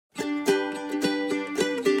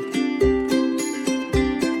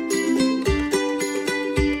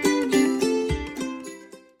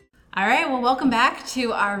welcome back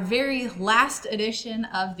to our very last edition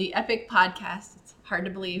of the Epic Podcast. It's hard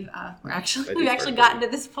to believe we've actually gotten to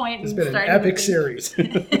this point. It's been an epic series.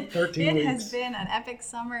 13 weeks. It has been an epic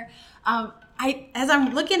summer. As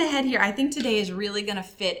I'm looking ahead here, I think today is really going to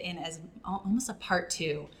fit in as almost a part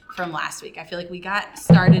two from last week. I feel like we got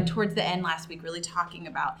started towards the end last week, really talking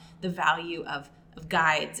about the value of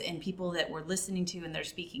guides and people that we're listening to and they're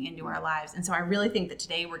speaking into our lives. And so I really think that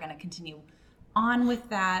today we're going to continue on with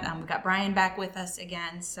that. We've got Brian back with us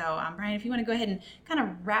again. So Brian, if you want to go ahead and kind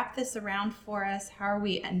of wrap this around for us, how are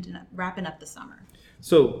we wrapping up the summer?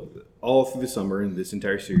 So all through the summer in this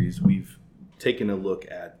entire series, we've taken a look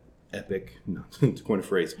at epic, to coin a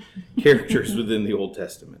phrase, characters within the Old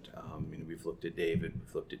Testament. We've looked at David,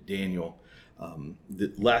 we've looked at Daniel.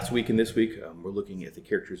 Last week and this week, we're looking at the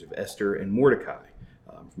characters of Esther and Mordecai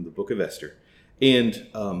from the book of Esther. And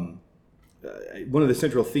one of the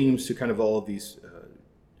central themes to kind of all of these,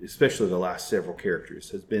 especially the last several characters,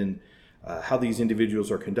 has been how these individuals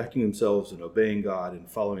are conducting themselves and obeying God and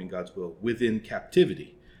following God's will within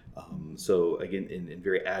captivity. So again, in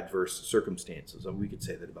very adverse circumstances. We could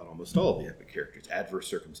say that about almost all of the epic characters. Adverse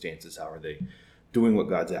circumstances, how are they doing what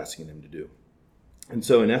God's asking them to do? And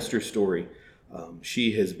so in Esther's story,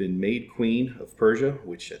 she has been made queen of Persia,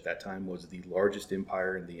 which at that time was the largest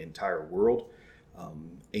empire in the entire world,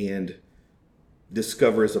 and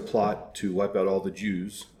discovers a plot to wipe out all the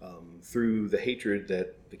Jews through the hatred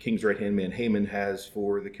that the king's right-hand man Haman has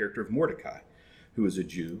for the character of Mordecai, who is a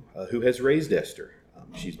Jew who has raised Esther.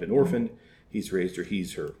 She's been orphaned. He's raised her.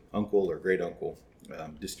 He's her uncle or great-uncle,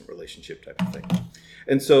 distant relationship type of thing.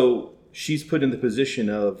 And so she's put in the position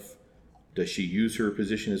of, does she use her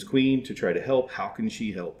position as queen to try to help? How can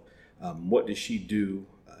she help? What does she do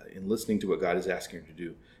in listening to what God is asking her to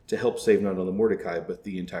do to help save not only Mordecai, but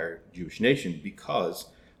the entire Jewish nation? Because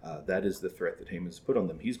that is the threat that Haman has put on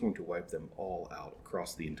them. He's going to wipe them all out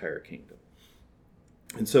across the entire kingdom.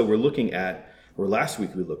 And so last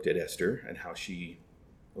week we looked at Esther and how she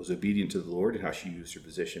was obedient to the Lord and how she used her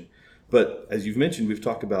position. But as you've mentioned, we've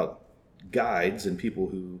talked about guides and people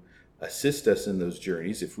who assist us in those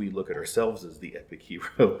journeys if we look at ourselves as the epic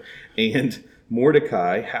hero. And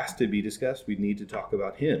Mordecai has to be discussed. We need to talk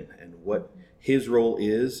about him and what his role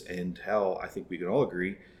is, and how I think we can all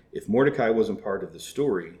agree, if Mordecai wasn't part of the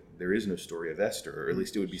story, there is no story of Esther, or at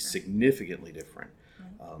least it would be significantly different.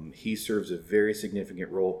 He serves a very significant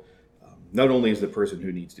role, not only as the person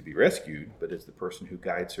who needs to be rescued, but as the person who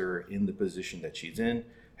guides her in the position that she's in,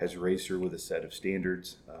 has raised her with a set of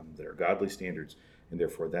standards that are godly standards, and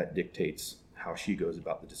therefore that dictates how she goes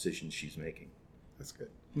about the decisions she's making. That's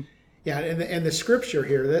good. Yeah, and the scripture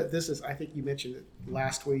here, this is, I think you mentioned it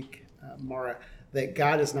last week, Mara, that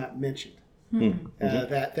God is not mentioned.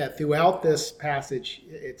 That throughout this passage,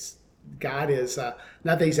 it's God is,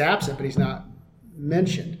 not that he's absent, but he's not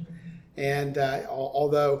mentioned. And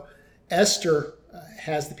although Esther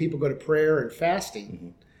has the people go to prayer and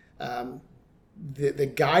fasting,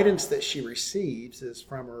 the guidance that she receives is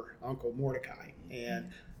from her uncle Mordecai. And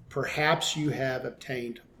perhaps you have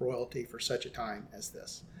obtained royalty for such a time as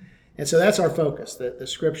this. And so that's our focus, the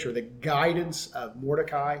scripture, the guidance of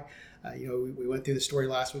Mordecai. We went through the story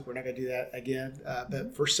last week. We're not going to do that again.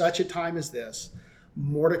 But for such a time as this,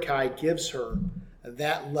 Mordecai gives her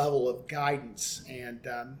that level of guidance and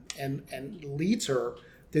leads her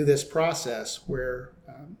through this process where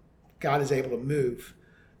God is able to move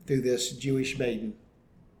through this Jewish maiden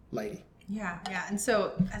lady. Yeah. And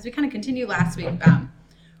so as we kind of continue last week,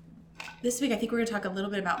 this week I think we're going to talk a little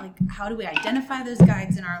bit about how do we identify those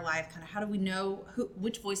guides in our life, kind of how do we know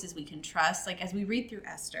which voices we can trust. As we read through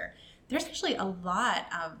Esther, there's actually a lot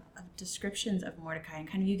of descriptions of Mordecai, and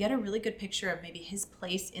kind of you get a really good picture of maybe his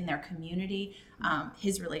place in their community,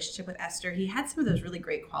 his relationship with Esther. He had some of those really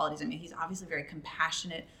great qualities. I mean, he's obviously very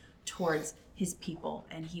compassionate towards his people,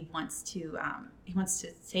 and he wants to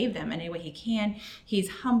save them in any way he can. He's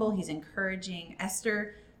humble, he's encouraging.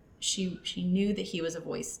 Esther, she knew that he was a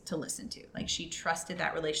voice to listen to. She trusted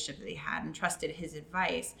that relationship that they had and trusted his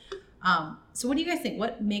advice. So what do you guys think?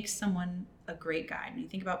 What makes someone a great guide? When you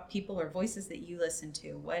think about people or voices that you listen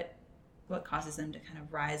to, what causes them to kind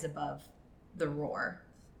of rise above the roar?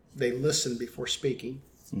 They listen before speaking.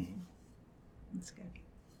 That's good.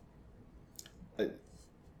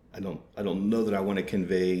 I don't know that I want to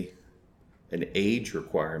convey an age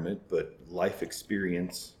requirement, but life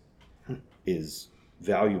experience is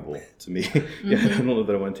valuable to me. I don't know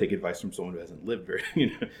that I want to take advice from someone who hasn't lived very,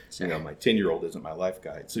 my 10-year-old isn't my life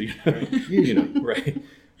guide. So, right.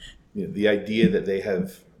 The idea that they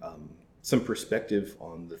have some perspective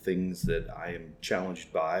on the things that I am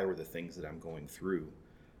challenged by or the things that I'm going through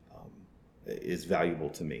is valuable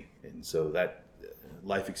to me. And so that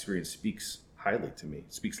life experience speaks highly to me,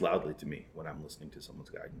 speaks loudly to me when I'm listening to someone's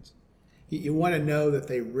guidance. You want to know that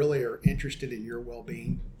they really are interested in your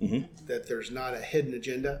well-being, that there's not a hidden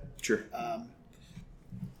agenda. Sure. I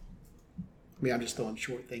mean, I'm just throwing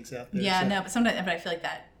short things out there. Yeah, no, but sometimes, but I feel like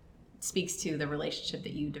that speaks to the relationship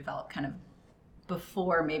that you develop kind of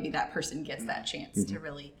before maybe that person gets that chance to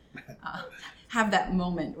really have that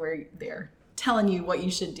moment where they're telling you what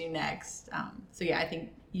you should do next. So yeah, I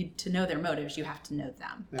think to know their motives, you have to know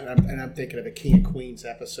them. And I'm thinking of a King of Queens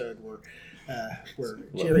episode where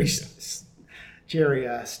Jerry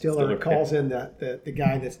Stiller calls in the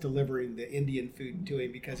guy that's delivering the Indian food to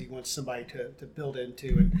him because he wants somebody to build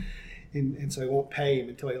into, and so he won't pay him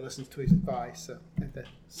until he listens to his advice. So,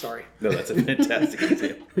 sorry. No, that's a fantastic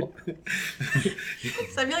example.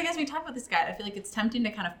 So I feel like as we talk about this guide, I feel like it's tempting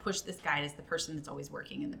to kind of push this guide as the person that's always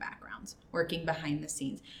working in the background, working behind the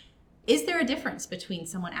scenes. Is there a difference between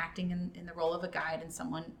someone acting in the role of a guide and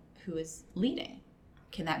someone who is leading?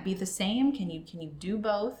 Can that be the same? Can you do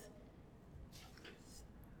both?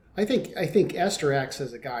 I think Esther acts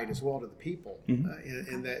as a guide as well to the people,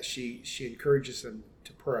 in that she encourages them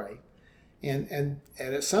to pray, and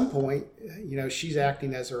at some point, she's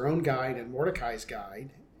acting as her own guide and Mordecai's guide,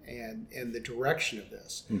 and the direction of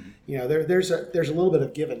this. There's a little bit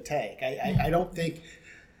of give and take. I don't think,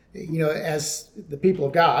 as the people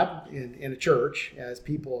of God in a church, as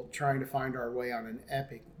people trying to find our way on an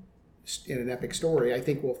epic story, I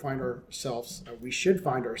think we should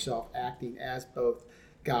find ourselves acting as both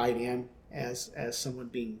guide and as someone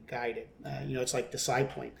being guided. It's like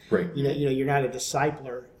discipling. Right. You're not a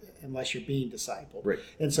discipler unless you're being discipled. Right.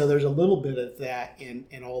 And so there's a little bit of that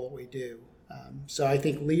in all that we do. So I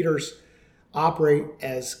think leaders operate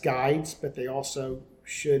as guides, but they also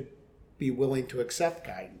should be willing to accept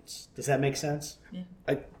guidance. Does that make sense? Yeah.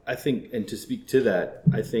 I think, and to speak to that,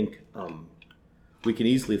 I think we can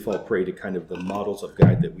easily fall prey to kind of the models of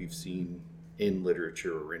guide that we've seen in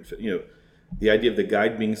literature or in, the idea of the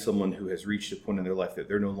guide being someone who has reached a point in their life that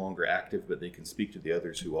they're no longer active, but they can speak to the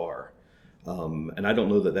others who are. And I don't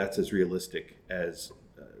know that that's as realistic as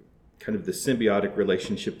kind of the symbiotic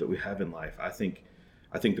relationship that we have in life. I think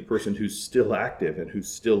the person who's still active and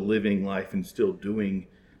who's still living life and still doing,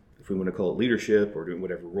 if we want to call it leadership or doing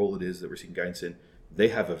whatever role it is that we're seeking guidance in, they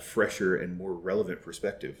have a fresher and more relevant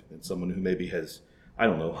perspective than someone who maybe has, I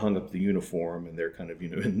don't know, hung up the uniform and they're kind of,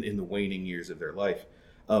 in the waning years of their life.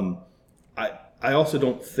 I also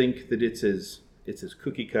don't think that it's as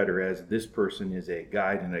cookie cutter as this person is a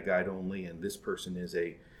guide and a guide only, and this person is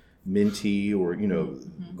a mentee or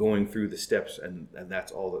going through the steps and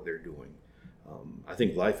that's all that they're doing. I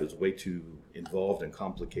think life is way too involved and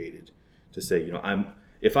complicated to say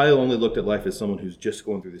if I only looked at life as someone who's just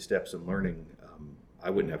going through the steps and learning, I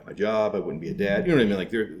wouldn't have my job, I wouldn't be a dad. You know what I mean? Like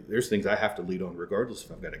there's things I have to lead on regardless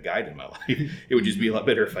if I've got a guide in my life. It would just be a lot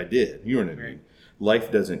better if I did. You know what I mean?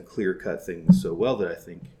 Life doesn't clear cut things so well that I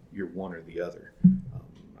think you're one or the other.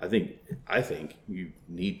 I think you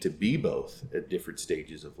need to be both at different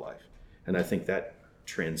stages of life. And I think that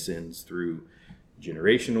transcends through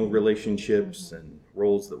generational relationships and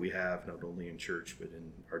roles that we have, not only in church, but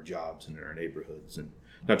in our jobs and in our neighborhoods. And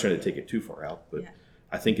not trying to take it too far out, but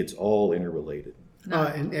I think it's all interrelated.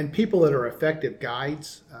 And people that are effective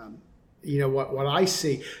guides, what I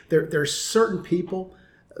see, there's certain people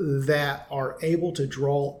that are able to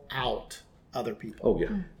draw out other people. Oh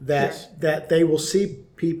yeah. That they will see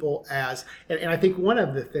people as, and I think one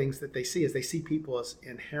of the things that they see is they see people as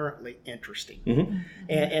inherently interesting,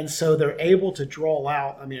 and so they're able to draw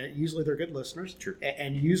out. I mean, usually they're good listeners, sure.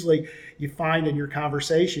 And usually you find in your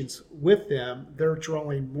conversations with them, they're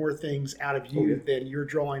drawing more things out of you than you're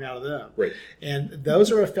drawing out of them. Right. And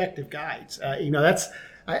those are effective guides. That's.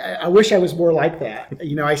 I wish I was more like that.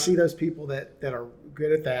 I see those people that are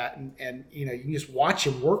good at that, and you can just watch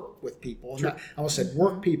them work with people. Sure. I almost said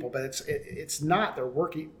work people, but it's not. They're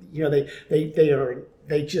working.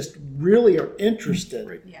 They just really are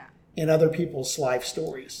interested in other people's life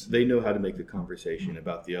stories. They know how to make the conversation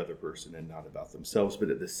about the other person and not about themselves, but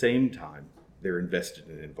at the same time, they're invested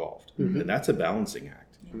and involved, and that's a balancing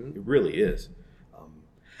act. It really is.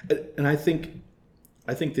 And I think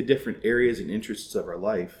the different areas and interests of our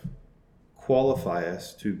life qualify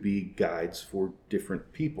us to be guides for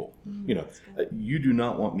different people. You do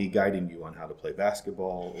not want me guiding you on how to play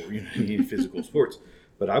basketball or physical sports,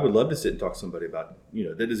 but I would love to sit and talk to somebody about,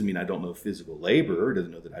 that doesn't mean I don't know physical labor, it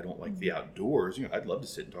doesn't know that I don't like the outdoors. I'd love to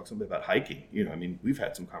sit and talk to somebody about hiking. We've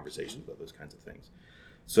had some conversations about those kinds of things.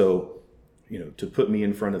 So, to put me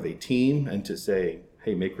in front of a team and to say,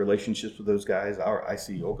 hey, make relationships with those guys, I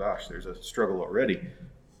see, oh gosh, there's a struggle already.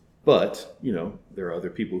 But, there are other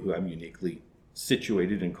people who I'm uniquely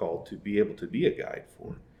situated and called to be able to be a guide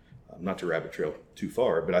for. Not to rabbit trail too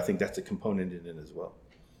far, but I think that's a component in it as well.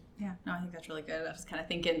 Yeah, no, I think that's really good. I was kind of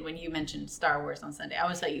thinking when you mentioned Star Wars on Sunday, I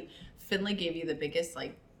was tell you, Finley gave you the biggest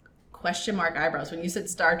question mark eyebrows when you said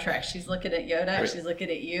Star Trek. She's looking at Yoda, Right. She's looking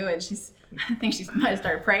at you, and I think she might have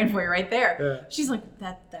started praying for you right there. Yeah. She's like,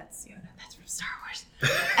 that's Yoda, that's from Star Wars.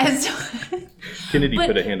 And so, Kennedy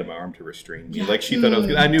put a hand on my arm to restrain me. Yeah. Like she thought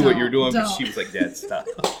I knew what you were doing, but Don't. she was like, Dad, stop.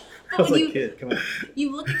 I But was when like, kid, come on.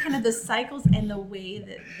 you look at kind of the cycles and the way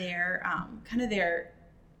that their kind of their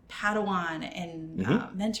Padawan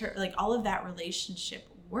and mentor, like all of that relationship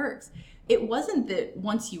works. It wasn't that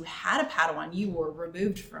once you had a Padawan, you were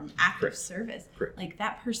removed from active Correct. service. Correct. Like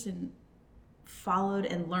that person followed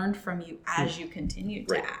and learned from you as you continued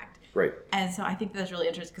Right. to act. Right. And so I think that's really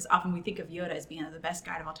interesting because often we think of Yoda as being the best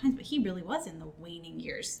guide of all times, but he really was in the waning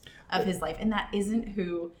years of his life. And that isn't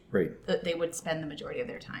who Right. they would spend the majority of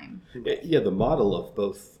their time. Yeah, the model of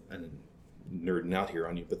both, and nerding out here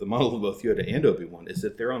on you, but the model of both Yoda and Obi-Wan is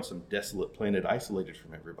that they're on some desolate planet isolated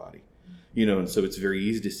from everybody. And so it's very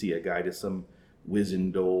easy to see a guy to some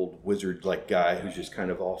wizened old wizard-like guy who's just kind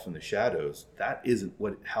of off in the shadows. That isn't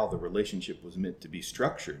how the relationship was meant to be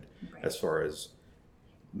structured, Right. as far as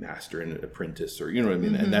master and apprentice, or you know what I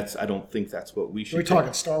mean. And I don't think that's what we should. Are we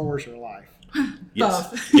talking Star Wars or life? Yes,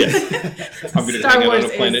 Both. yes. I'm going to Star hang out Wars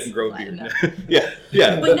on a planet is and grow a fun. beard.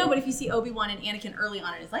 yeah. But if you see Obi-Wan and Anakin early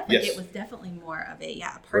on in his life, Yes. it was definitely more of a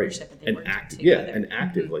partnership that they and worked active, together. and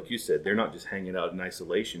active, like you said. They're not just hanging out in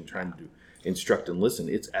isolation trying to instruct and listen.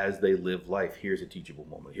 It's as they live life. Here's a teachable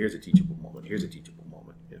moment. Here's a teachable moment. Here's a teachable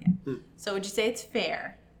moment. Yeah. So would you say it's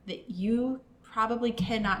fair that you probably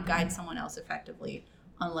cannot guide someone else effectively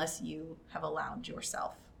unless you have allowed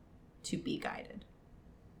yourself to be guided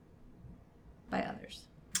by others?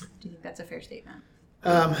 Do you think that's a fair statement?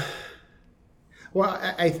 Well,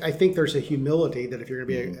 I think there's a humility that if you're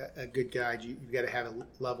going to be a good guide, you've got to have a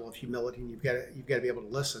level of humility, and you've got to be able to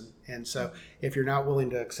listen. And so, if you're not willing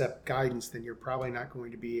to accept guidance, then you're probably not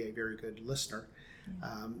going to be a very good listener.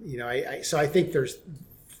 So I think there's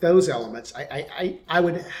those elements. I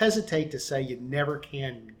would hesitate to say you never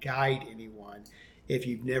can guide anyone if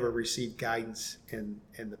you've never received guidance in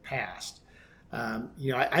the past.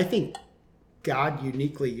 I think God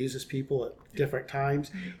uniquely uses people at different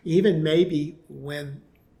times, even maybe when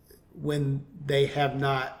they have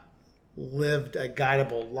not lived a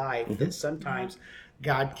guidable life, that sometimes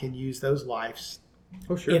God can use those lives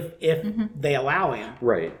if they allow him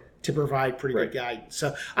Right. to provide pretty Right. good guidance.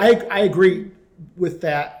 So I agree with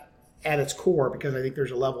that at its core, because I think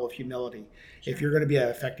there's a level of humility. If you're going to be an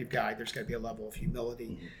effective guide, there's going to be a level of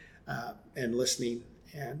humility and listening.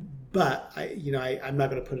 But I'm not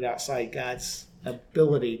going to put it outside God's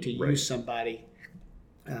ability to use somebody.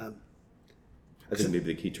 I think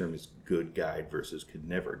maybe the key term is good guide versus could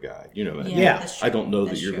never guide. Yeah. That's true. I don't know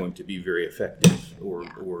That's that you're true. going to be very effective or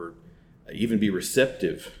Yeah. or even be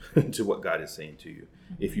receptive to what God is saying to you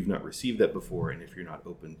if you've not received that before, and if you're not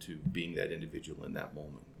open to being that individual in that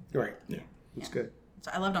moment. Right. Yeah. That's good.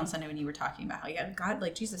 So I loved on Sunday when you were talking about how God,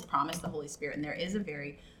 like Jesus promised the Holy Spirit, and there is a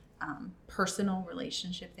very personal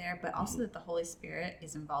relationship there, but also that the Holy Spirit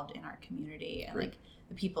is involved in our community and like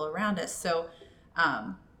the people around us. So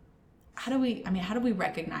how do we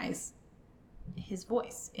recognize his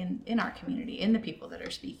voice in our community, in the people that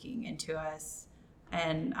are speaking into us?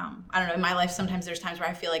 And I don't know, in my life, sometimes there's times where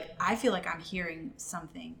I feel like I'm hearing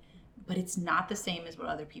something, but it's not the same as what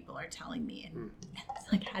other people are telling me. And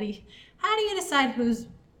it's like, how do you decide who's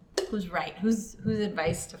right, whose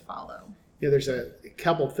advice to follow? There's a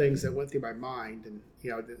couple of things that went through my mind, and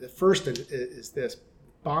the first is this.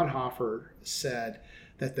 Bonhoeffer said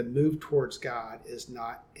that the move towards God is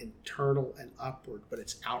not internal and upward, but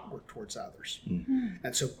it's outward towards others.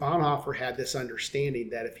 And so Bonhoeffer had this understanding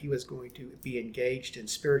that if he was going to be engaged in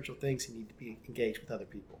spiritual things, he needed to be engaged with other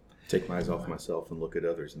people. Take my eyes off myself and look at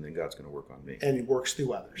others, and then God's going to work on me. And he works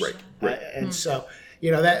through others. Right. And so,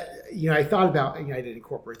 I thought about, I didn't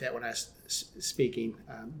incorporate that when I was speaking,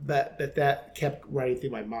 but that kept running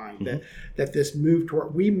through my mind, that this move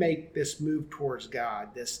we make this move towards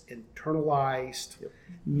God, this internalized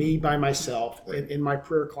me by myself in my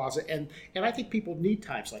prayer closet. And I think people need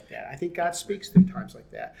times like that. I think God speaks through times like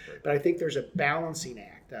that. But I think there's a balancing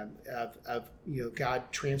act of God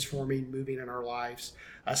transforming, moving in our lives,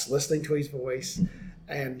 us listening to his voice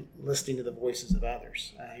and listening to the voices of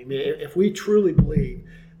others. If we truly believe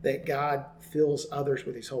that God fills others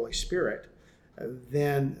with his Holy Spirit,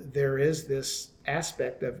 then there is this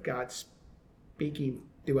aspect of God speaking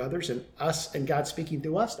through others and God speaking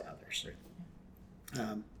through us to others.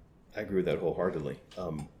 I agree with that wholeheartedly.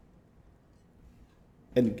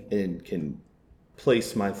 and can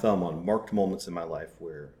place my thumb on marked moments in my life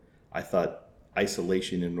where I thought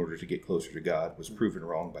isolation in order to get closer to God was proven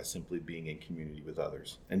wrong by simply being in community with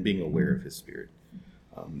others and being aware of His Spirit.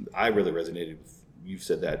 I really resonated with, you've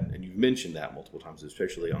said that, and you've mentioned that multiple times,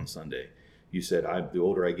 especially on Sunday. You said, the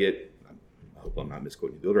older I get, I hope I'm not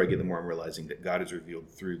misquoting you, the older I get, the more I'm realizing that God is revealed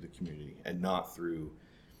through the community and not through,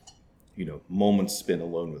 moments spent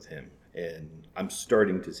alone with Him. And I'm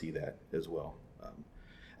starting to see that as well.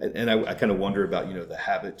 And I kind of wonder about, the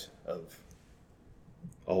habit of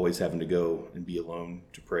always having to go and be alone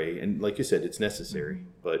to pray. And like you said, it's necessary.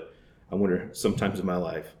 But I wonder sometimes in my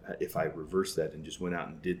life, if I reversed that and just went out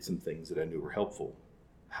and did some things that I knew were helpful,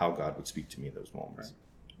 how God would speak to me in those moments.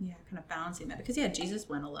 Right. Yeah, kind of balancing that. Because, Jesus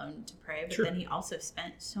went alone to pray, but Sure. then He also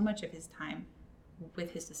spent so much of His time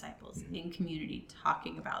with His disciples in community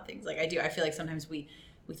talking about things. Like I feel like sometimes we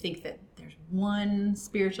think that there's one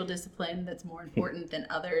spiritual discipline that's more important than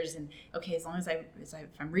others. And okay, as long as if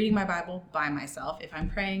I'm reading my Bible by myself, if I'm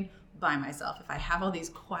praying by myself, if I have all these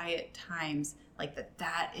quiet times, like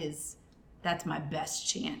that's my best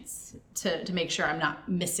chance to make sure I'm not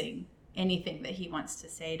missing anything that He wants to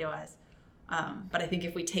say to us. But I think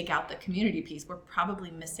if we take out the community piece, we're probably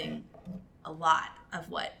missing a lot of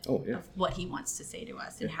what He wants to say to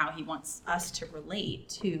us and how He wants us to relate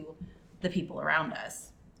to the people around us.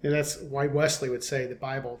 And that's why Wesley would say the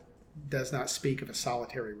Bible does not speak of a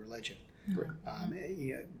solitary religion.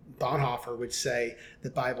 Bonhoeffer would say the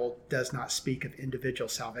Bible does not speak of individual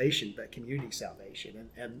salvation, but community salvation.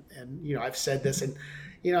 And I've said this, and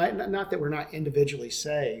not that we're not individually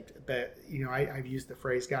saved, but I've used the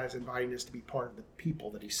phrase God is inviting us to be part of the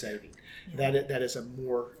people that He's saving. Yeah. That is a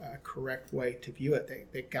more correct way to view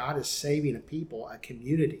it. That God is saving a people, a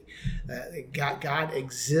community. God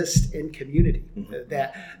exists in community. Mm-hmm.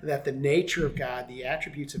 That the nature of God, the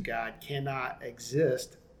attributes of God, cannot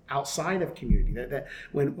exist outside of community. That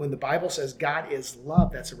when the Bible says God is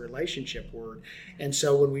love, that's a relationship word. And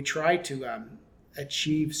so when we try to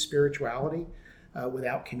achieve spirituality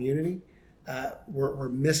without community, we're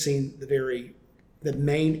missing the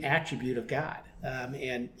main attribute of God.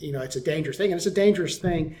 And it's a dangerous thing, and it's a dangerous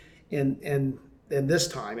thing in this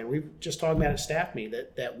time. And we've just talked about at staff meeting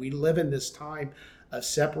that we live in this time of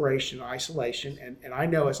separation, isolation, and I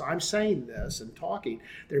know as I'm saying this and talking,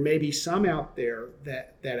 there may be some out there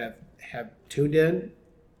that have tuned in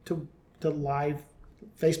to live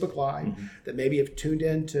Facebook Live, mm-hmm. that maybe have tuned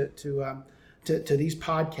in to these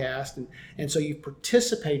podcasts, and so you've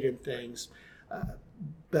participated in things,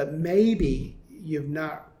 but maybe you've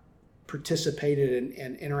not participated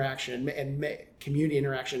in interaction and community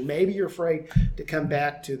interaction. Maybe you're afraid to come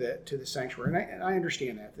back to the sanctuary, and I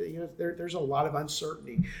understand that. There's a lot of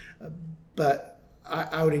uncertainty, but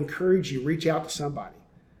I would encourage you, reach out to somebody,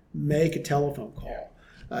 make a telephone call,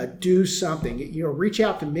 do something. Reach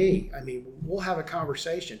out to me. I mean, we'll have a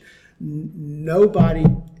conversation.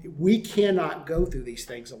 We cannot go through these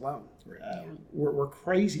things alone. We're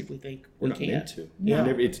crazy if we think we're we not can't. Meant to. No.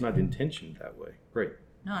 It's not intentioned that way. Right.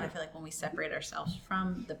 No, and I feel like when we separate ourselves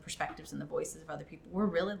from the perspectives and the voices of other people, we're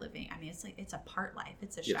really living. I mean, it's a part life.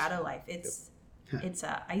 It's a shadow life. It's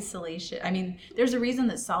a isolation. I mean, there's a reason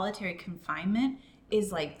that solitary confinement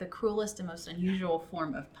is like the cruelest and most unusual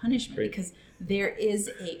form of punishment, because there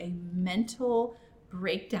is a mental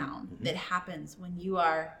breakdown that happens when you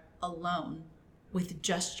are alone with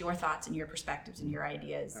just your thoughts and your perspectives and your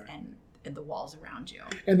ideas and the walls around you.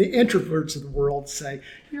 And the introverts of the world say,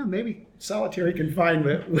 maybe solitary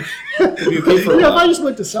confinement would be okay for if I just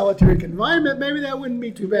went to solitary confinement, maybe that wouldn't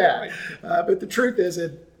be too bad. But the truth is,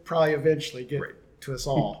 it'd probably eventually get to us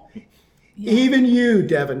all. Even you,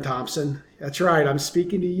 Devin Thompson. That's right. I'm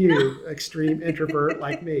speaking to you, extreme introvert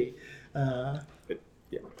like me. I'm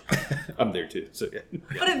there too. So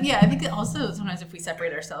But I think that also sometimes if we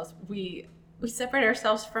separate ourselves, we separate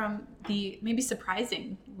ourselves from the maybe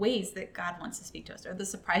surprising ways that God wants to speak to us, or the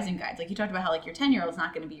surprising guides. Like you talked about how like your 10-year-old is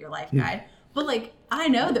not going to be your life guide. But like I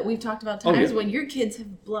know that we've talked about times when your kids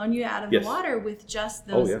have blown you out of the water with just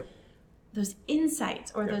those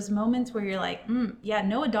insights or those moments where you're like,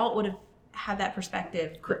 no adult would have had that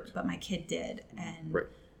perspective, but my kid did. And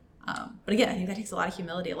but again, I think that takes a lot of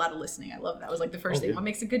humility, a lot of listening. I love that. It was like the first thing. What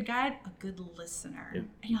makes a good guide? A good listener. And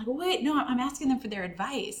you're like, well, wait, no, I'm asking them for their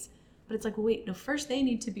advice. But it's like, well, wait, no, first they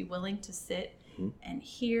need to be willing to sit and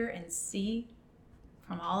hear and see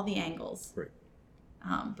from all the angles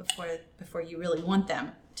before you really want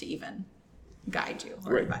them to even guide you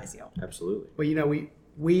or advise you. Absolutely.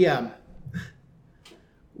 Well,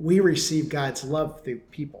 we receive God's love through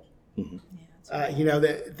people. Yeah,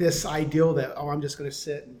 That this ideal that, I'm just going to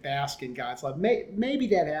sit and bask in God's love. Maybe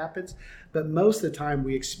that happens, but most of the time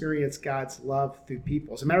we experience God's love through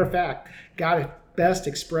people. As a matter of fact, God best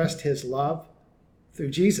expressed his love through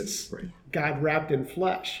Jesus. Right. God wrapped in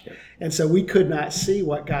flesh. Yeah. And so we could not see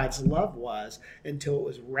what God's love was until it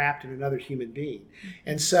was wrapped in another human being.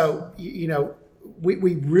 And so,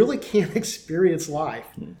 we really can't experience life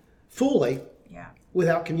fully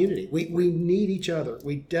without community. We need each other.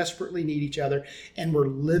 We desperately need each other. And we're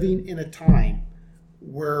living in a time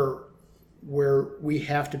where we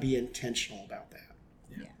have to be intentional about that.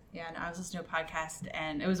 Yeah, and I was listening to a podcast,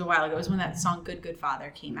 and it was a while ago. It was when that song "Good Good Father"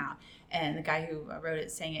 came out, and the guy who wrote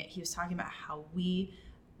it, sang it. He was talking about how we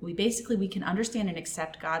can understand and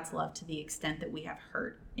accept God's love to the extent that we have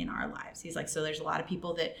hurt in our lives. He's like, so there's a lot of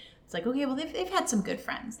people that it's like, okay, well they've had some good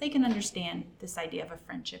friends. They can understand this idea of a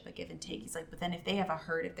friendship, a give and take. He's like, but then if they have a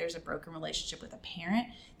hurt, if there's a broken relationship with a parent,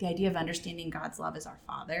 the idea of understanding God's love as our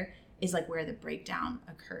Father is like where the breakdown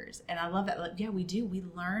occurs. And I love that. Like, yeah, we do. We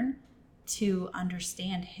learn to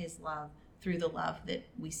understand his love through the love that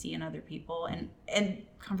we see in other people, and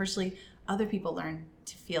conversely, other people learn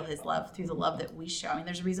to feel his love through the love that we show. I mean,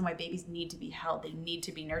 there's a reason why babies need to be held. They need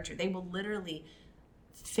to be nurtured. They will literally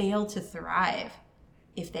fail to thrive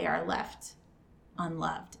if they are left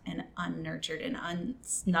unloved and unnurtured and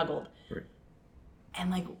unsnuggled. Right.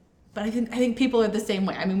 And but I think people are the same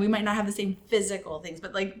way. I mean, we might not have the same physical things,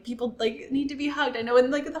 but like people like need to be hugged. I know in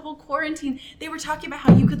like the whole quarantine, they were talking about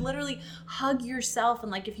how you could literally hug yourself, and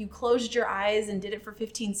like if you closed your eyes and did it for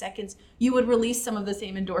 15 seconds, you would release some of the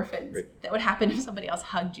same endorphins that would happen if somebody else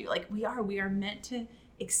hugged you. Like we are meant to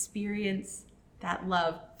experience that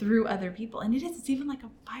love through other people, and it's even like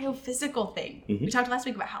a biophysical thing. We talked last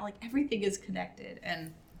week about how like everything is connected.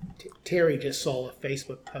 And Terry just saw a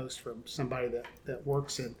Facebook post from somebody that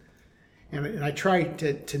works in. And I try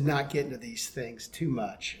to not get into these things too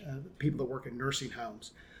much, people that work in nursing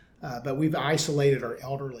homes. But we've isolated our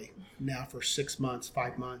elderly now for 6 months,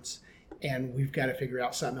 5 months, and we've got to figure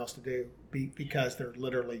out something else to do because they're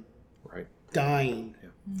literally dying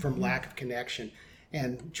from lack of connection.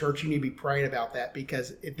 And church, you need to be praying about that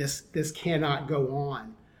because this cannot go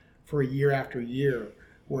on for year after year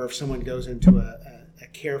where if someone goes into a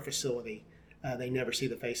care facility, they never see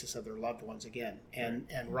the faces of their loved ones again, and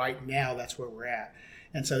right now that's where we're at,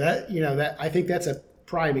 and so that I think that's a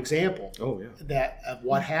prime example. Of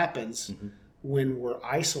what happens when we're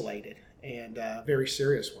isolated, and a very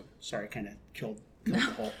serious one. Sorry, kind of killed the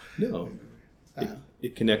whole. No,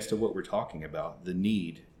 it connects to what we're talking about. The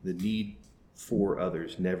need for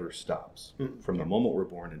others never stops from the moment we're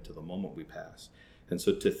born until the moment we pass, and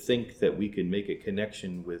so to think that we can make a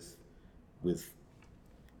connection with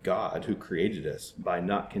God who created us by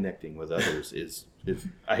not connecting with others is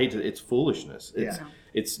it's foolishness.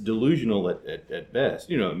 It's delusional at best.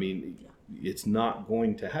 It's not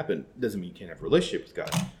going to happen. Doesn't mean you can't have a relationship with God,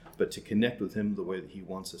 but to connect with him the way that he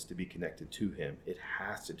wants us to be connected to him, it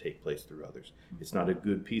has to take place through others. It's not a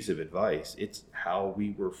good piece of advice. It's how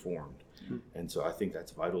we were formed. And so I think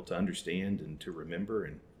that's vital to understand and to remember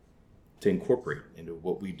and to incorporate into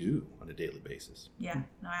what we do on a daily basis. Yeah,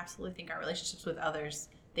 no, I absolutely think our relationships with others,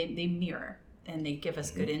 they mirror and they give us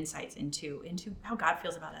good insights into how God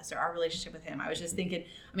feels about us or our relationship with him. I was just thinking,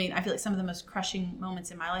 I feel like some of the most crushing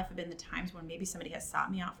moments in my life have been the times when maybe somebody has sought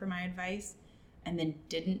me out for my advice and then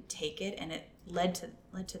didn't take it, and it led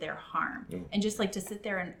to their harm. And just like to sit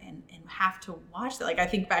there and have to watch that. Like I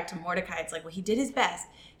think back to Mordecai, it's like, well, he did his best.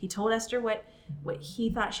 He told Esther what he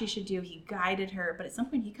thought she should do. He guided her, but at some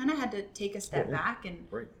point he kind of had to take a step back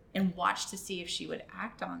and watch to see if she would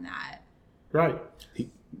act on that. Right. I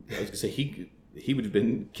was going to say, he would have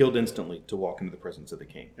been killed instantly to walk into the presence of the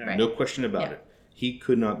king. Right. No question about it. He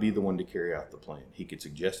could not be the one to carry out the plan. He could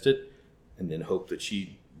suggest it and then hope that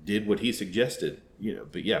she did what he suggested,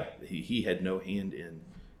 but he had no hand in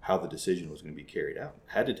how the decision was going to be carried out.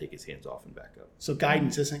 Had to take his hands off and back up. So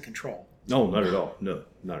guidance isn't control. No, not at all. No,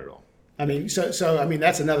 not at all. So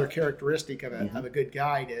that's another characteristic of a good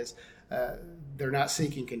guide is they're not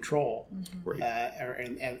seeking control,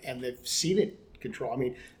 and they've ceded control.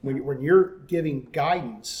 When you're giving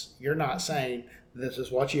guidance, you're not saying this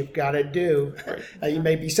is what you've got to do. Right. You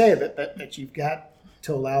may be saying it, but you've got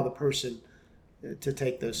to allow the person to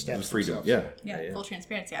take those steps. Freedom, yeah. Full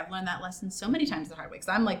transparency. I've learned that lesson so many times the hard way. Because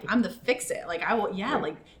I'm the fix it. Like I will,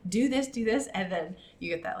 like do this, and then you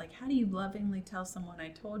get that. Like, how do you lovingly tell someone I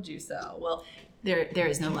told you so? Well, there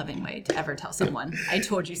is no loving way to ever tell someone I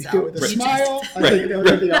told you so. Do it with a smile. I think that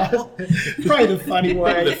would be awesome. Probably the funny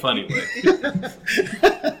way. The funny way.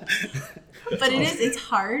 But it's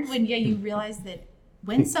hard when you realize that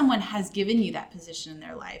when someone has given you that position in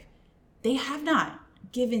their life, they have not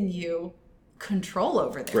given you control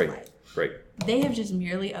over their life. Right. They have just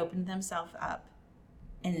merely opened themselves up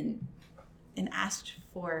and asked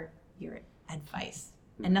for your advice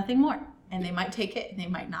and nothing more. And they might take it and they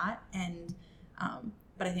might not. And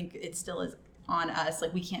but I think it still is on us.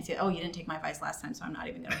 Like, we can't say, oh, you didn't take my advice last time, so I'm not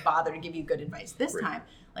even going to bother to give you good advice this time.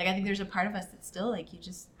 Like, I think there's a part of us that's still like, you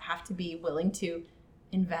just have to be willing to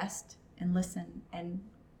invest and listen and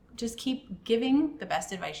just keep giving the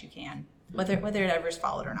best advice you can, whether it ever is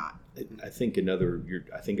followed or not. I think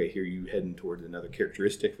I think I hear you heading towards another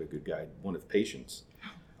characteristic of a good guide, one of patience.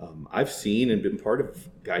 I've seen and been part of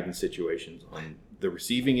guidance situations on the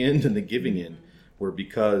receiving end and the giving end, where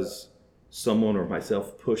because someone or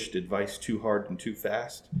myself pushed advice too hard and too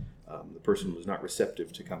fast, the person was not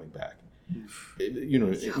receptive to coming back.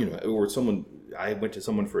 Or I went to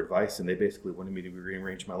someone for advice and they basically wanted me to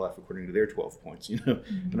rearrange my life according to their 12 points,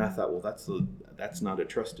 and I thought, well, that's not a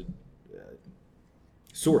trusted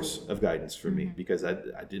source of guidance for me, because I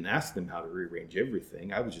didn't ask them how to rearrange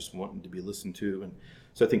everything. I was just wanting to be listened to. And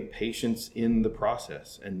so I think patience in the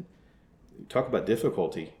process. And talk about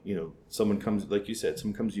difficulty. Someone comes, like you said,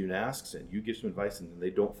 someone comes to you and asks, and you give some advice and then they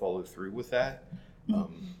don't follow through with that.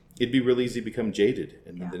 It'd be real easy to become jaded.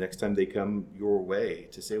 And then the next time they come your way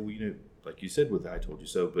to say, well, like you said with I told you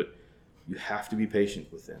so, but you have to be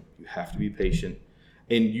patient with them. You have to be patient,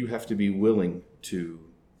 and you have to be willing to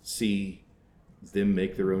see them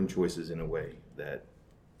make their own choices in a way that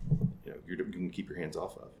you can keep your hands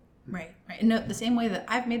off of. Right. And the same way that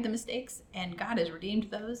I've made the mistakes and God has redeemed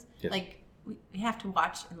those, like, we have to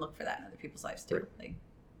watch and look for that in other people's lives too. Right.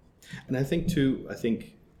 And I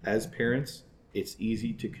think as parents, it's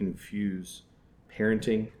easy to confuse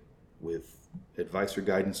parenting with advice or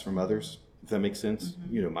guidance from others, if that makes sense.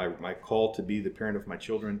 My call to be the parent of my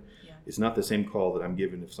children is not the same call that I'm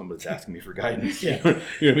given if somebody's asking me for guidance. You know what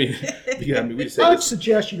I mean? We say I would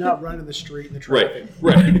suggest you not run in the street in the traffic.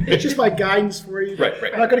 Right. It's just my guidance for you. Right.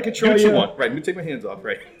 I'm not going to control Do you. what you want. Right. Let me take my hands off.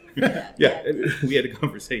 Right. We had a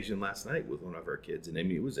conversation last night with one of our kids, and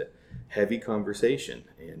it was a heavy conversation.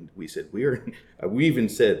 And we said, we even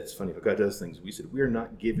said, it's funny how God does things. We said, we are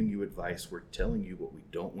not giving you advice. We're telling you what we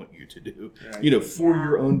don't want you to do, for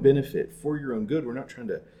your own benefit, for your own good. We're not trying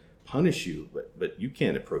to punish you, but you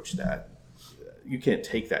can't approach that. You can't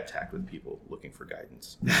take that tack with people looking for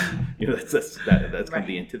guidance. That's kind of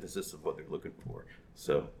the antithesis of what they're looking for.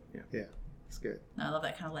 So, Yeah. It's good. I love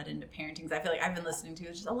that kind of led into parenting, because I feel like I've been listening to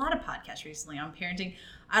just a lot of podcasts recently on parenting.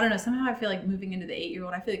 I don't know, somehow I feel like moving into the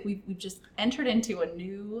 8-year-old, I feel like we've just entered into a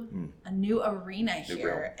new arena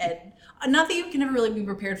here. And not that you can never really be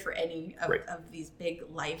prepared for any of these big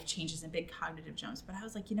life changes and big cognitive jumps, but I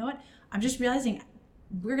was like, you know what? I'm just realizing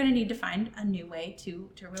we're going to need to find a new way to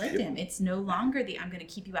relate to him. It's no longer I'm going to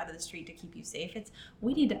keep you out of the street to keep you safe. It's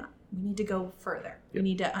we need to go further. We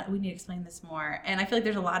need to explain this more. And I feel like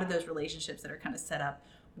there's a lot of those relationships that are kind of set up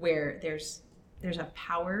where there's a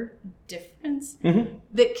power difference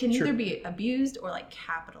that can either be abused or like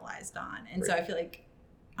capitalized on. And so I feel like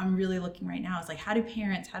I'm really looking right now. It's like, how do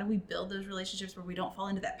we build those relationships where we don't fall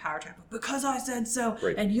into that power trap of, because I said so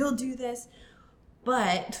and you'll do this,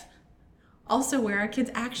 but also where our kids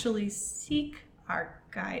actually seek our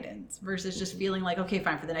guidance versus just feeling like, okay,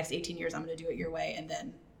 fine, for the next 18 years, I'm going to do it your way, and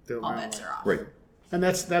then all bets are off. Right. And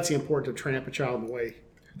that's the important to train up a child in the way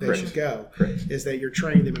they should go. Is that you're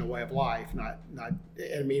training them in a way of life, not.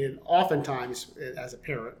 I mean, and oftentimes as a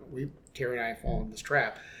parent, Terry and I fall in this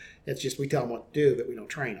trap. It's just we tell them what to do, but we don't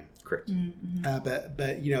train them. Correct. Mm-hmm. But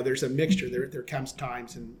there's a mixture. There comes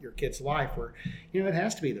times in your kid's life where it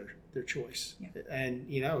has to be their choice, and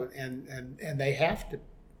and they have to.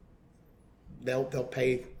 They'll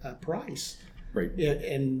pay a price, right?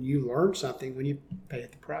 And you learn something when you pay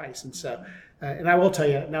the price. And so, and I will tell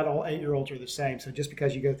you, not all 8-year-olds are the same. So just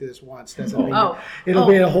because you go through this once doesn't mean it'll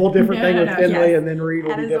be a whole different thing with Finley, and then Reed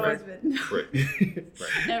will be different.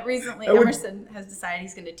 Right. Recently, Emerson has decided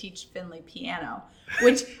he's going to teach Finley piano,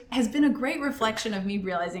 which has been a great reflection of me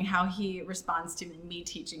realizing how he responds to me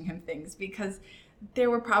teaching him things, because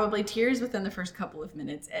there were probably tears within the first couple of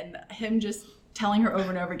minutes, and him just telling her over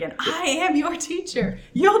and over again, I am your teacher.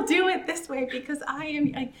 You'll do it this way because I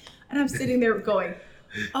am. And I'm sitting there going,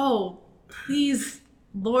 oh, please,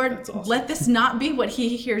 Lord, awesome. Let this not be what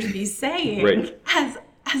he hears me saying as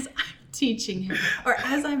I'm teaching him or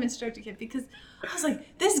as I'm instructing him, because I was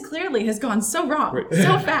like, this clearly has gone so wrong,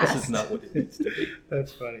 so fast. This is not what it needs to be.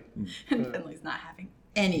 That's funny. And Finley's not having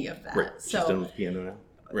any of that. Right. So, she's done with piano now.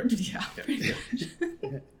 Right. Yeah, pretty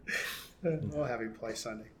much. We'll have him play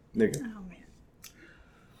Sunday. There you go. Oh, man.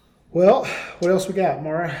 Well, what else we got,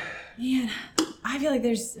 Mara? Man, I feel like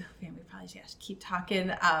we probably just keep talking.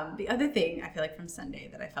 The other thing I feel like from Sunday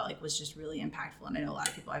that I felt like was just really impactful, and I know a lot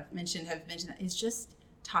of people have mentioned that, is just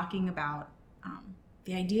talking about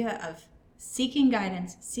the idea of seeking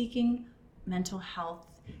guidance, seeking mental health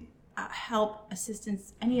help,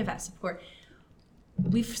 assistance, any of that support.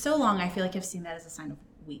 We've so long, I feel like, I've seen that as a sign of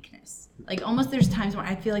weakness. Like almost there's times where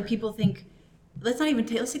I feel like people think, let's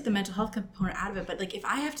take the mental health component out of it, but like if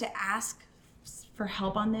I have to ask for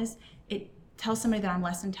help on this, it tells somebody that I'm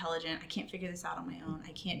less intelligent, I can't figure this out on my own,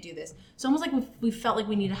 I can't do this. So almost like we felt like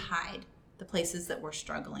we need to hide the places that we're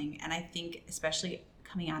struggling. And I think especially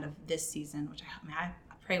coming out of this season, which I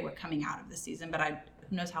pray we're coming out of this season, but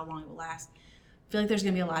who knows how long it will last. I feel like there's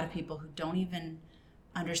going to be a lot of people who don't even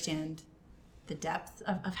understand the depth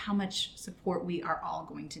of how much support we are all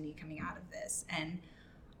going to need coming out of this. And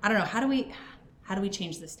I don't know, how do we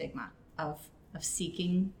change the stigma of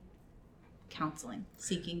seeking counseling,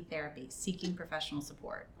 seeking therapy, seeking professional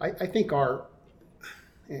support? I think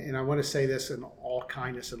and I want to say this in all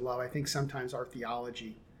kindness and love, I think sometimes our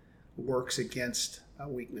theology works against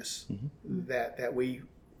weakness. That we,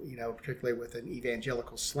 particularly with an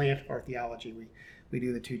evangelical slant of our theology, we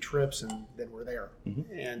do the 2 trips and then we're there.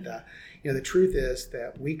 And the truth is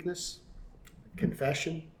that weakness,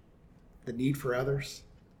 confession, the need for others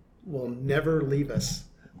will never leave us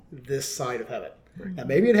this side of heaven. Now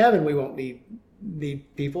maybe in heaven we won't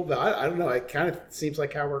need people, but I don't know. It kind of seems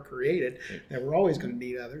like how we're created, that we're always going to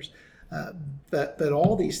need others. But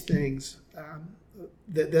all these things,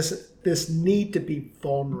 this need to be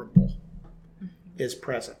vulnerable is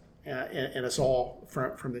present. And it's all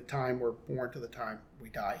from the time we're born to the time we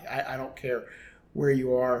die. I don't care where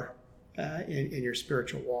you are in your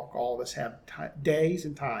spiritual walk. All of us have days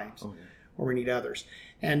and times where we need others.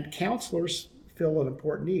 And counselors fill an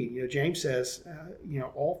important need. James says,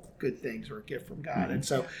 all good things are a gift from God. And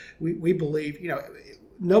so we believe,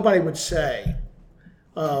 nobody would say,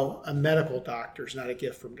 oh, a medical doctor is not a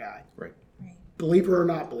gift from God. Right. Believer or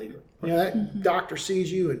not believer. That doctor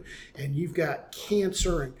sees you and you've got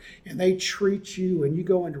cancer and they treat you and you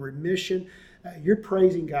go into remission. You're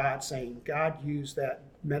praising God, saying, God used that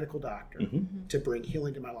medical doctor to bring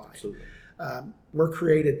healing to my life. We're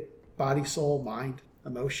created body, soul, mind,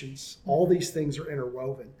 emotions. All these things are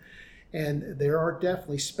interwoven. And there are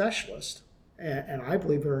definitely specialists, and I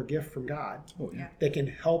believe they're a gift from God that can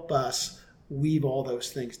help us weave all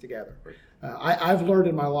those things together. I've learned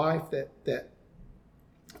in my life that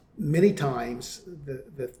many times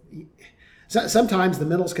sometimes the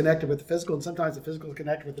mental is connected with the physical, and sometimes the physical is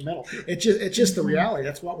connected with the mental. It's just the reality.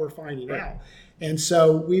 That's what we're finding out. And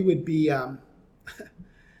so we would be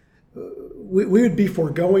we would be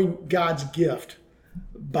foregoing God's gift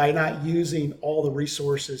by not using all the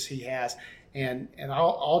resources He has. And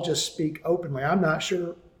I'll just speak openly. I'm not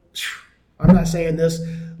sure. I'm not saying this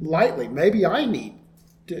lightly. Maybe I need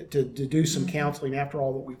to do some counseling after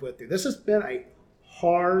all that we've went through. This has been a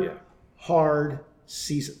hard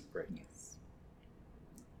season. Right. Yes.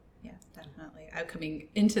 Yeah, definitely. Coming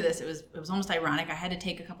into this, it was almost ironic. I had to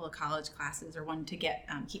take a couple of college classes, or one to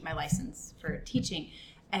keep my license for teaching.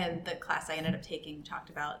 And the class I ended up taking talked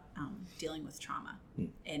about dealing with trauma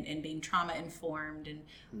and being trauma informed and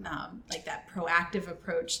like that proactive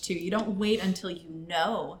approach to, you don't wait until you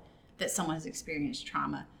know that someone has experienced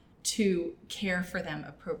trauma to care for them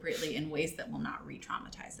appropriately in ways that will not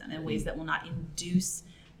re-traumatize them, in ways that will not induce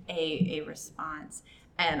a response.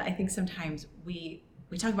 And I think sometimes we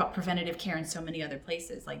talk about preventative care in so many other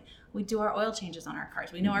places. Like, we do our oil changes on our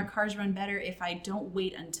cars. We know our cars run better if I don't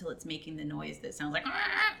wait until it's making the noise that sounds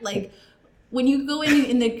like when you go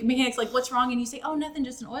in the mechanic's like, what's wrong? And you say, oh, nothing,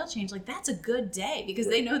 just an oil change. Like, that's a good day because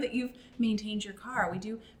they know that you've maintained your car. We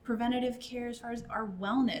do preventative care as far as our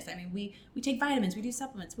wellness. I mean, we take vitamins, we do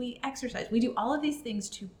supplements, we exercise. We do all of these things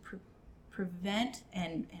to prevent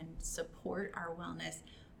and support our wellness.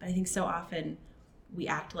 But I think so often we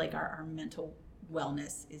act like our mental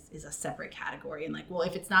wellness is a separate category, and like, well,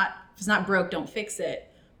 if it's not broke, don't fix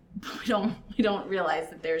it. But we don't realize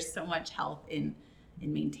that there's so much health in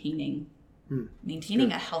maintaining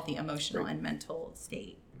a healthy emotional and mental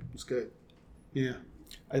state. It's good. Yeah.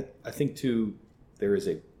 I think too, there is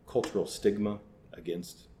a cultural stigma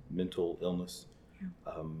against mental illness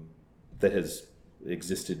that has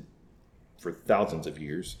existed for thousands of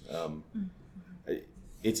years.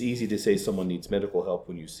 It's easy to say someone needs medical help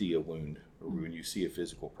when you see a wound or when you see a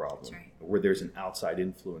physical problem, where there's an outside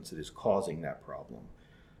influence that is causing that problem.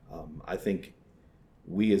 I think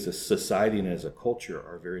we as a society and as a culture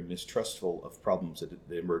are very mistrustful of problems that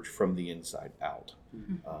emerge from the inside out,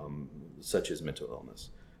 such as mental illness.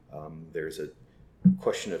 There's a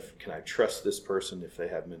question of, can I trust this person if they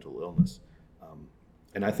have mental illness?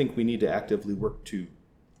 And I think we need to actively work to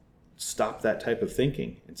stop that type of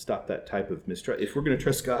thinking and stop that type of mistrust. If we're going to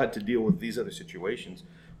trust God to deal with these other situations,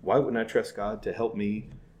 why wouldn't I trust God to help me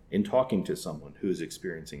in talking to someone who is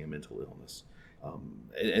experiencing a mental illness?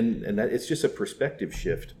 And that, it's just a perspective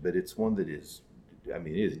shift, but it's one that is, it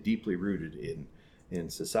is deeply rooted in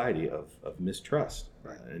society of mistrust.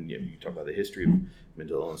 Right. And you talk about the history of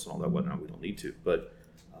mental illness and all that whatnot. We don't need to, but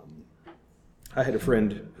I had a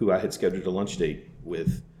friend who I had scheduled a lunch date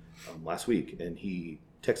with last week, and he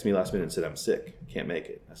texted me last minute and said, "I'm sick, can't make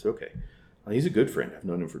it." I said, "Okay." He's a good friend. I've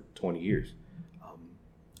known him for 20 years.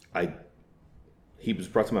 He was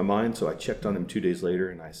brought to my mind, so I checked on him 2 days later,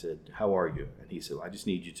 and I said, "How are you?" And he said, "I just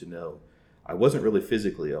need you to know I wasn't really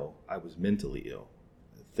physically ill. I was mentally ill.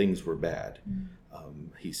 Things were bad."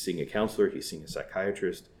 He's seeing a counselor. He's seeing a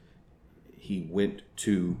psychiatrist. He went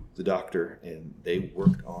to the doctor, and they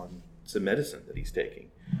worked on some medicine that he's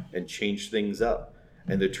taking and changed things up.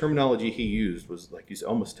 And the terminology he used was, like, he's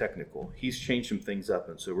almost technical. He's changed some things up,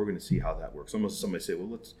 and so we're going to see how that works. Almost somebody say,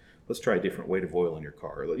 "Well, let's try a different weight of oil in your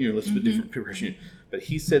car. Or, let's put different progression." But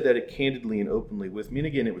he said that it candidly and openly with me. And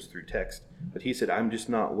again, it was through text. But he said, "I'm just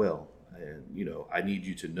not well, and I need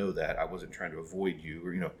you to know that. I wasn't trying to avoid you,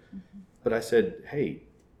 or But I said, "Hey,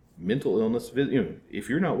 mental illness. If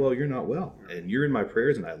you're not well, you're not well, and you're in my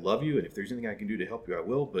prayers, and I love you. And if there's anything I can do to help you, I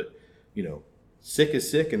will. But sick is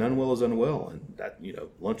sick and unwell is unwell, and that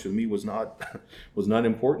lunch with me was not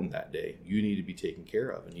important that day. You need to be taken care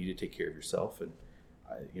of, and you need to take care of yourself." And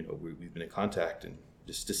we've been in contact, and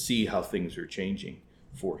just to see how things are changing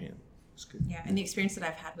for him. It's good. Yeah, and the experience that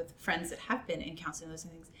I've had with friends that have been in counseling, those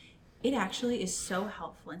things, it actually is so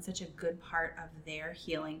helpful and such a good part of their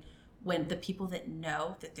healing when the people that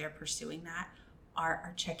know that they're pursuing that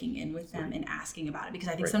are checking in with them and asking about it. Because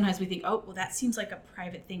I think sometimes we think, oh, well, that seems like a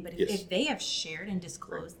private thing. But if they have shared and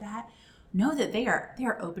disclosed that, know that they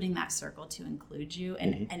are opening that circle to include you.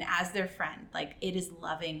 And, and as their friend, like, it is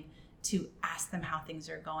loving to ask them how things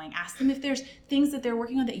are going. Ask them if there's things that they're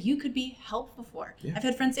working on that you could be helpful for. Yeah. I've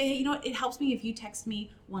had friends say, "Hey, it helps me if you text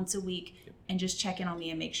me once a week and just check in on me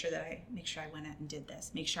and make sure I went out and did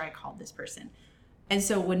this, make sure I called this person." And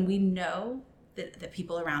so when we know that the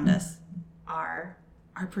people around us are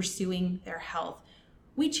pursuing their health,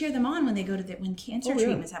 we cheer them on when they go to when cancer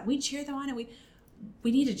treatments happen. We cheer them on, and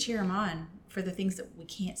we need to cheer them on for the things that we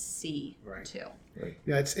can't see too. Right.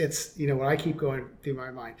 It's what I keep going through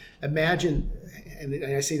my mind. Imagine, and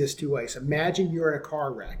I see this two ways. Imagine you're in a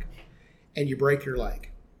car wreck and you break your leg.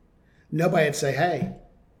 Nobody would say, "Hey,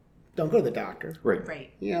 don't go to the doctor." Right.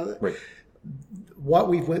 Right. Right. What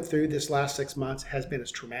we've went through this last 6 months has been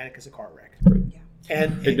as traumatic as a car wreck. Right. Yeah.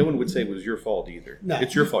 And no one would say it was your fault either. No.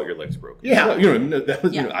 It's your fault your leg's broken. Yeah. That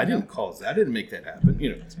was, I didn't cause that. I didn't make that happen.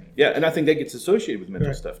 That's right. Yeah, and I think that gets associated with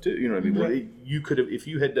mental stuff too. Mm-hmm. Well, you could have, if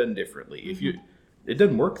you had done differently. If you, it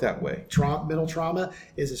doesn't work that way. mental trauma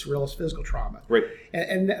is as real as physical trauma. Right.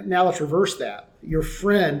 And now let's reverse that. Your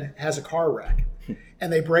friend has a car wreck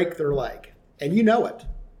and they break their leg, and you know it.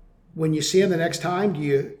 When you see them the next time, do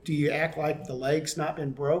you act like the leg's not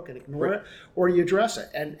been broke and ignore it, or do you address it?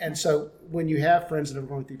 And so when you have friends that are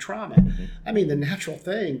going through trauma, the natural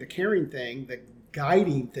thing, the caring thing, the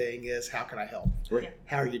guiding thing is, how can I help? Right.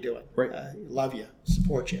 How are you doing? Right. Love you,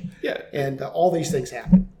 support you. Yeah. And all these things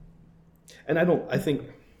happen. And I think,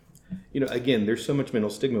 again, there's so much mental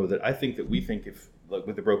stigma with it. I think that we think if, like,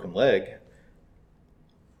 with a broken leg,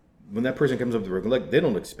 when that person comes up with a broken leg, they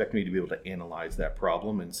don't expect me to be able to analyze that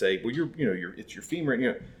problem and say, "Well, it's your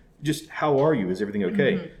femur." Just, how are you? Is everything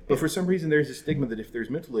okay? But for some reason, there's a stigma that if there's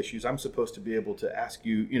mental issues, I'm supposed to be able to ask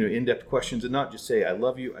you, in-depth questions and not just say, "I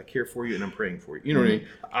love you, I care for you, and I'm praying for you." You know what I mean?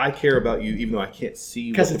 I care about you, even though I can't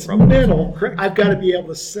see what the problem is. Because it's mental. Correct. I've got to be able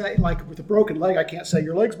to say, like with a broken leg, I can't say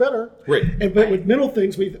your leg's better. Right. But with mental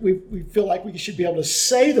things, we feel like we should be able to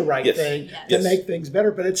say the right thing to make things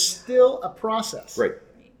better. But it's still a process. Right.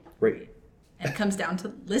 Right. And it comes down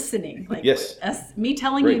to listening. Like, me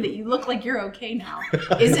telling you that you look like you're okay now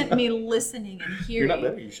isn't me listening and hearing you're not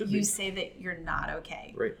better. You should be. say that you're not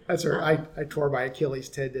okay. Right. That's right. I tore my Achilles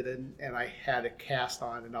tendon and I had a cast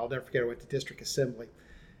on, and I'll never forget. I went to district assembly,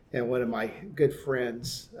 and one of my good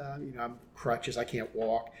friends, I'm crutches, I can't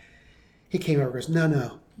walk. He came over and goes,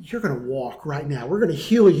 "No, you're going to walk right now. We're going to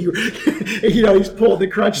heal you." He's pulling the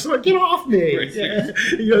crutches. So, "Get off me." Right.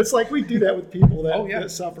 It's like we do that with people that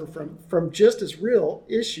suffer from just as real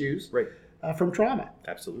issues from trauma.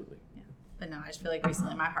 Absolutely. Yeah. But no, I just feel like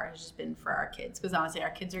recently my heart has just been for our kids, because honestly,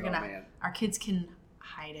 our kids are our kids can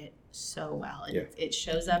hide it so well. And it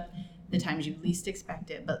shows up the times you least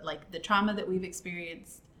expect it. But like the trauma that we've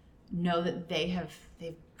experienced know that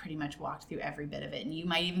they've pretty much walked through every bit of it. And you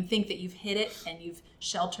might even think that you've hit it and you've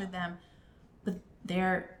sheltered them, but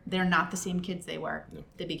they're not the same kids they were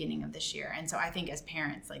at the beginning of this year. And so I think as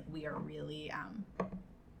parents, like, we are really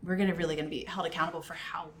we're really going to be held accountable for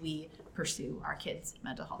how we pursue our kids'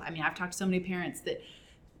 mental health. I mean, I've talked to so many parents that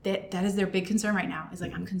is their big concern right now, is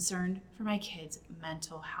like, I'm concerned for my kids'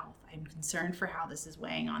 mental health. I'm concerned for how this is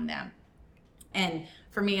weighing on them. And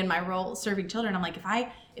for me in my role serving children, I'm like,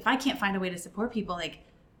 if I can't find a way to support people, like,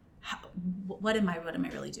 what am I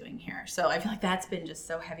really doing here? So I feel like that's been just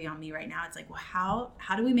so heavy on me right now. It's like, well,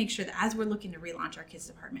 how do we make sure that as we're looking to relaunch our kids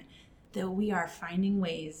department, that we are finding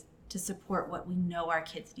ways to support what we know our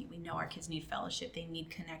kids need. We know our kids need fellowship. They need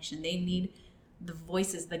connection. They need the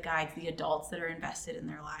voices, the guides, the adults that are invested in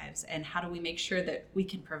their lives. And how do we make sure that we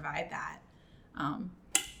can provide that?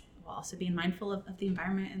 While also being mindful of the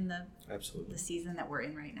environment and the season that we're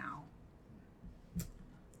in right now.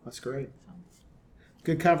 That's great. So.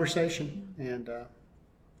 Good conversation. And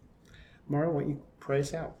Mara, why don't you pray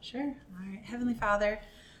us out? Sure. All right. Heavenly Father,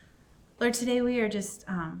 Lord, today we are just,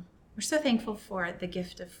 we're so thankful for the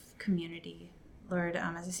gift of community. Lord,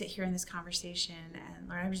 as I sit here in this conversation, and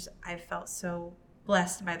Lord, I've felt so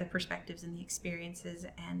blessed by the perspectives and the experiences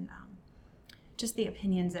and just the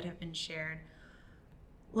opinions that have been shared.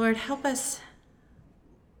 Lord, help us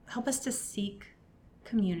to seek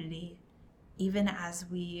community, even as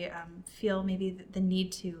we feel maybe the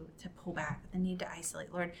need to pull back, the need to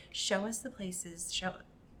isolate. Lord, show us the places.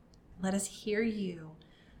 Let us hear you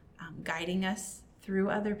guiding us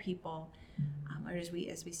through other people, Lord, as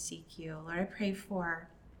we seek you. Lord, I pray for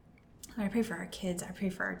our kids. I pray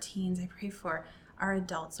for our teens. I pray for our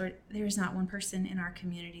adults. Lord, there is not one person in our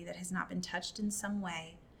community that has not been touched in some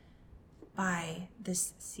way by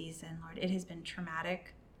this season. Lord, it has been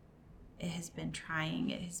traumatic. It has been trying.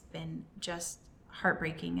 It has been just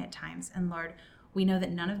heartbreaking at times. And Lord, we know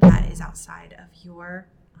that none of that is outside of your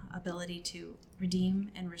ability to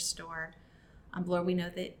redeem and restore. Lord, we know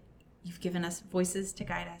that you've given us voices to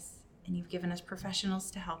guide us, and you've given us professionals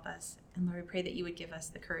to help us. And Lord, we pray that you would give us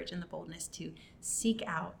the courage and the boldness to seek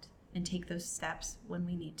out and take those steps when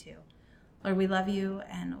we need to. Lord, we love you,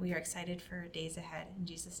 and we are excited for days ahead. In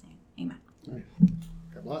Jesus' name, amen. All right.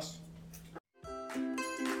 God bless.